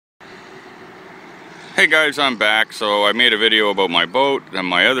Hey guys, I'm back. So I made a video about my boat and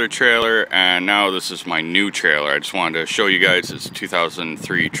my other trailer, and now this is my new trailer. I just wanted to show you guys. It's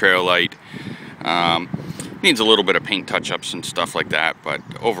 2003 Trail Lite. Needs a little bit of paint touch-ups and stuff like that, but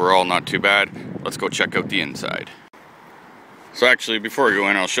overall not too bad. Let's go check out the inside. So actually, before I go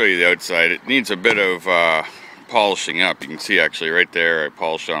in, I'll show you the outside. It needs a bit of polishing up. You can see actually right there I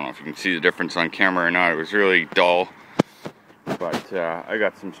polished. I don't know if you can see the difference on camera or not. It was really dull. But I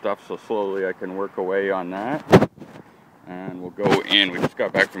got some stuff, so slowly I can work away on that. And we'll go in. We just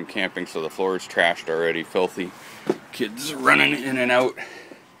got back from camping, so the floor is trashed already, filthy. Kids running in and out.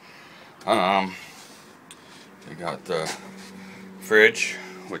 We got the fridge,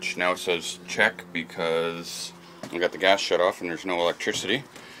 which now says check because we got the gas shut off and there's no electricity.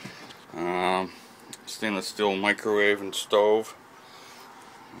 Stainless steel microwave and stove.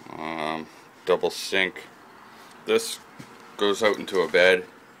 Double sink. This goes out into a bed,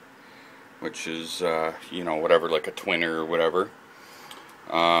 which is you know, whatever, like a twinner or whatever.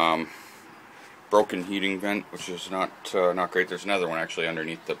 Broken heating vent, which is not great. There's another one actually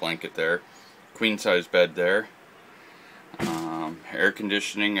underneath the blanket there. Queen size bed there. Air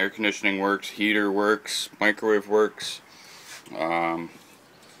conditioning works, heater works, microwave works.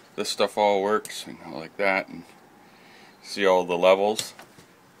 This stuff all works, you know, like that, and see all the levels.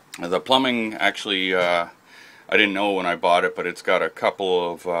 The plumbing actually, I didn't know when I bought it, but it's got a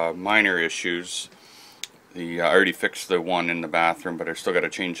couple of minor issues. I already fixed the one in the bathroom, but I still got to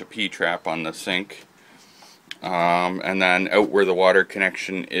change the P-trap on the sink. And then out where the water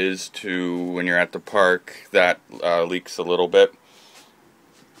connection is to when you're at the park, that leaks a little bit.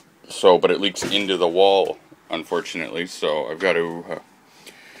 So, but it leaks into the wall, unfortunately. So I've got to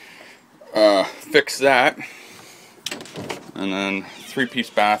fix that. And then 3-piece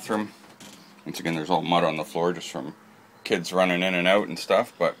bathroom. Once again, there's all mud on the floor just from kids running in and out and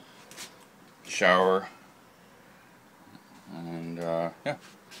stuff. But shower. And yeah.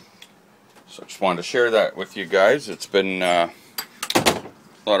 So I just wanted to share that with you guys. It's been a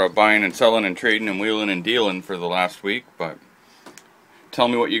lot of buying and selling and trading and wheeling and dealing for the last week, but tell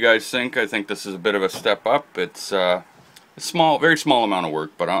me what you guys think. I think this is a bit of a step up. It's a small, very small amount of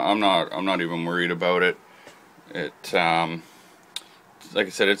work, but I'm not even worried about it. Like I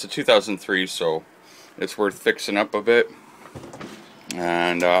said, it's a 2003, so it's worth fixing up a bit.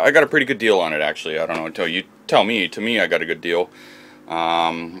 And I got a pretty good deal on it, actually. I don't know until you tell me. To me, I got a good deal.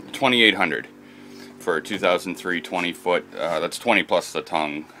 $2,800 for a 2003 20-foot. That's 20 plus the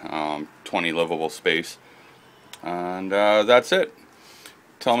tongue, 20 livable space, and that's it.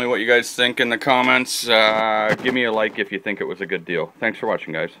 Tell me what you guys think in the comments. Give me a like if you think it was a good deal. Thanks for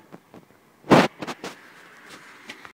watching, guys.